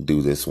could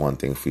do this one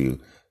thing for you.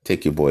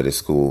 Take your boy to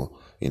school,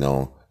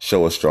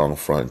 show a strong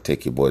front,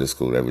 take your boy to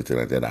school, everything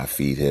like that. I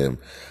feed him.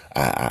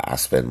 I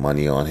spend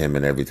money on him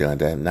and everything like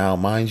that. Now,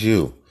 mind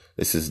you,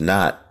 this is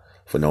not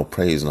for no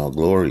praise nor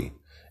glory.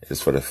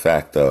 It's for the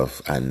fact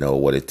of I know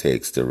what it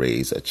takes to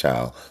raise a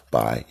child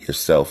by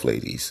yourself,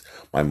 ladies.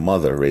 My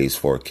mother raised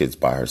 4 kids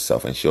by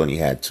herself, and she only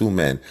had 2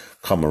 men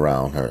come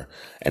around her.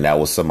 And that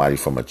was somebody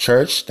from a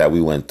church that we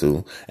went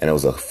to, and it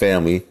was a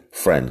family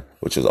friend,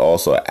 which was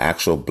also an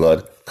actual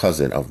blood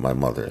cousin of my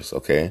mother's,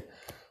 okay?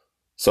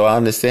 So I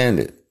understand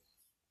it.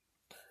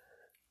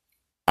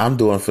 I'm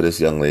doing for this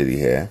young lady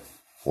here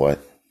what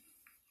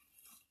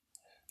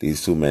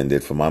these 2 men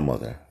did for my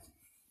mother.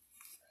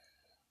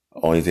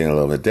 Only thing a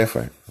little bit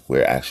different.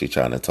 We're actually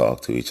trying to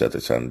talk to each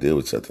other, trying to deal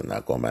with each other.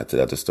 Not going back to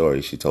the other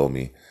story. She told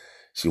me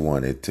she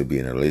wanted to be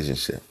in a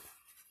relationship.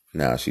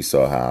 Now, she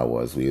saw how I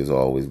was. We was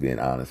always being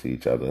honest with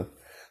each other.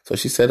 So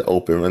she said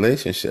open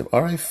relationship.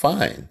 All right,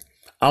 fine.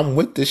 I'm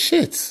with the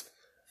shits.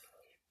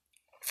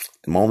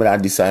 The moment I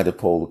decided to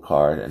pull the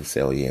card and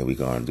say, oh yeah, we're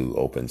going to do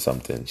open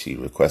something, she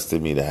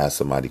requested me to have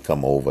somebody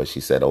come over. She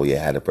said, oh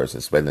yeah, had a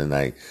person spend the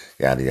night,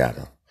 yada,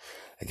 yada.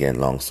 Again,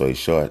 long story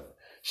short,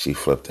 she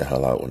flipped the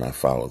hell out when I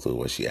followed through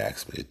what she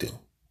asked me to do.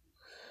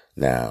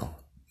 Now,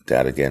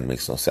 that again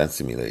makes no sense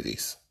to me,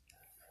 ladies.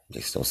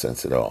 Makes no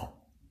sense at all.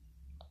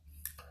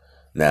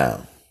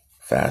 Now,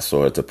 fast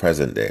forward to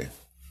present day.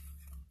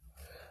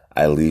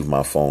 I leave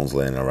my phones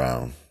laying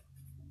around.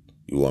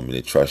 You want me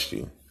to trust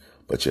you,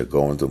 but you're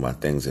going through my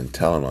things and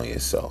telling on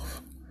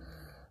yourself.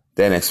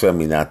 Then expect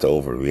me not to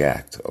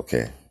overreact,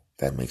 okay?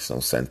 That makes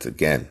no sense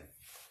again,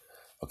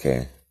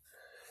 okay?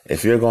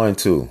 If you're going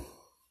to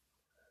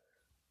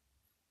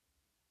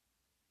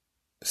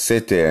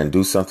sit there and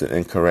do something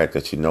incorrect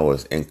that you know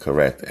is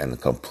incorrect and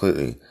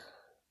completely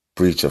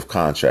breach of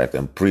contract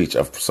and breach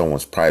of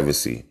someone's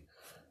privacy,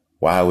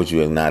 why would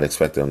you not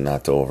expect them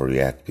not to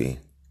overreact, B?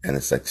 And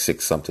it's like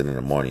 6 something in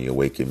the morning, you're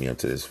waking me up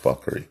to this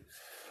fuckery.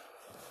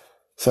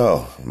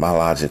 So my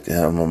logic,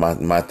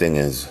 my thing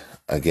is,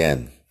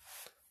 again,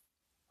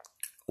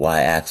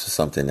 why ask for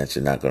something that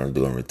you're not going to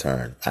do in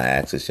return? I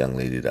asked this young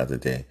lady the other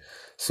day,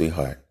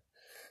 sweetheart,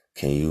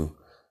 can you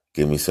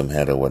give me some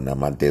head or whatnot?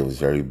 My day was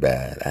very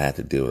bad. I had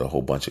to deal with a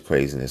whole bunch of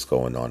craziness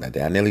going on that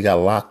day. I nearly got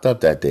locked up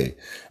that day.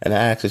 And I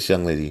asked this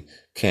young lady,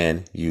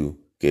 can you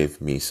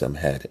give me some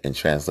head? In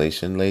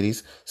translation,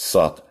 ladies,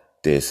 suck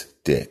this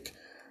dick.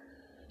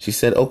 She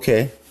said,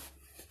 okay.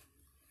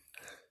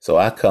 So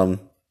I come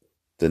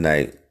the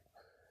night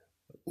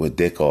with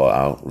dick all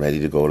out, ready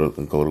to go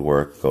to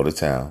work, go to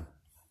town.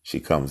 She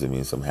comes to me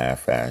in some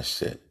half-assed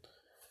shit.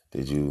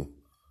 Did you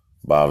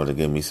bother to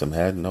give me some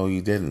head? No,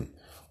 you didn't.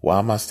 Why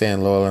am I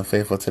staying loyal and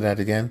faithful to that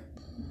again?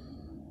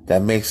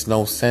 That makes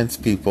no sense,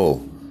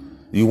 people.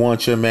 You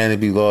want your man to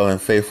be loyal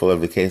and faithful.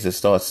 If the case it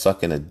starts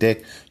sucking a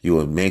dick, you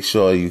would make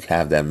sure you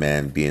have that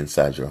man be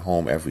inside your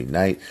home every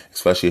night,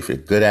 especially if you're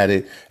good at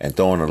it, and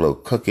throwing a little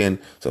cooking,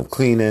 some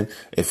cleaning,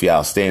 if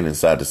y'all staying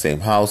inside the same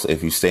house,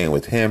 if you're staying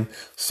with him,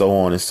 so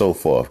on and so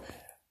forth.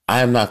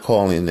 I am not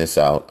calling this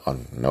out. I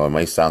know it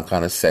might sound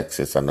kind of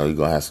sexist. I know you're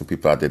going to have some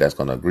people out there that's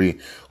going to agree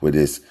with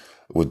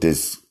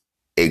this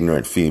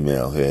ignorant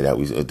female here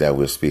that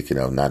we're speaking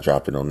of, not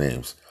dropping no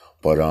names.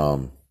 But,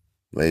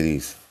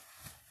 ladies,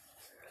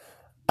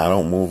 I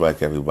don't move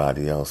like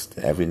everybody else.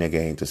 Every nigga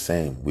ain't the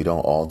same. We don't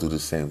all do the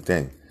same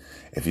thing.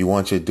 If you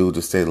want your dude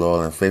to stay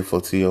loyal and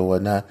faithful to you or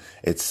whatnot,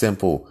 it's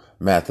simple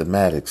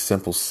mathematics,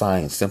 simple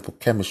science, simple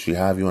chemistry,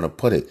 however you want to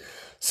put it.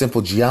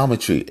 Simple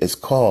geometry. It's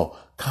called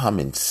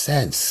common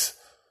sense.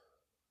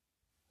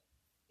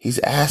 He's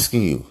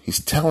asking you,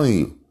 he's telling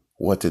you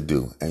what to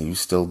do, and you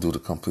still do the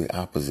complete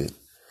opposite.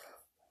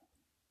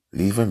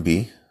 Leave him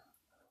be,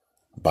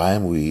 buy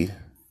him weed,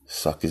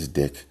 suck his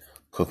dick,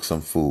 cook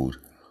some food,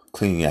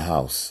 clean your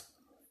house.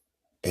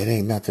 It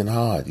ain't nothing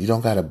hard. You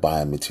don't got to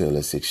buy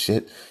materialistic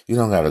shit. You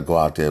don't got to go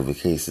out there on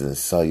vacations and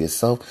sell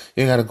yourself.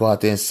 You ain't got to go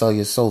out there and sell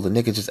your soul. The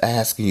nigga just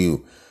asking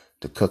you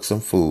to cook some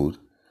food,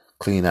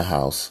 clean a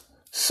house,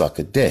 suck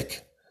a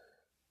dick.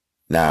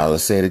 Now,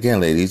 let's say it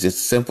again, ladies. It's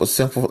simple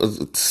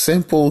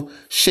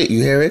shit.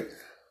 You hear it?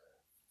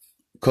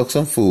 Cook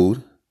some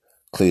food,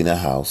 clean a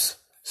house,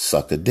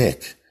 suck a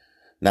dick.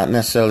 Not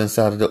necessarily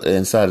inside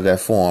of that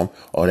form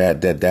or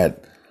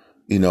that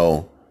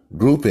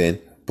grouping,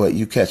 but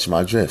you catch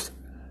my drift.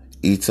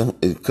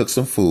 Cook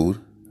some food,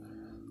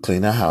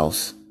 clean a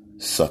house,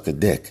 suck a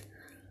dick.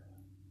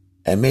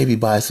 And maybe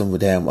buy some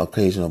damn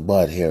occasional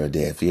bud here or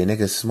there. If your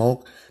niggas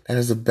smoke, that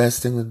is the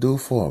best thing to do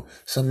for them.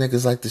 Some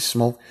niggas like to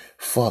smoke,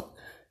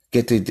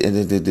 get their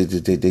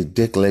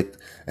dick licked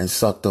and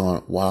sucked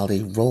on while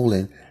they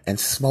rolling and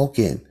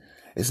smoking.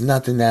 It's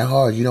nothing that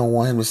hard. You don't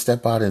want him to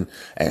step out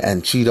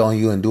and cheat on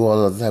you and do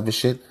all that type of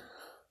shit.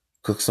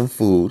 Cook some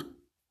food,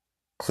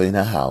 clean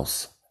a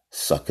house,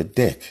 suck a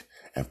dick,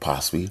 and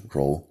possibly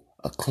roll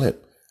a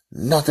clip.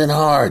 Nothing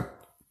hard.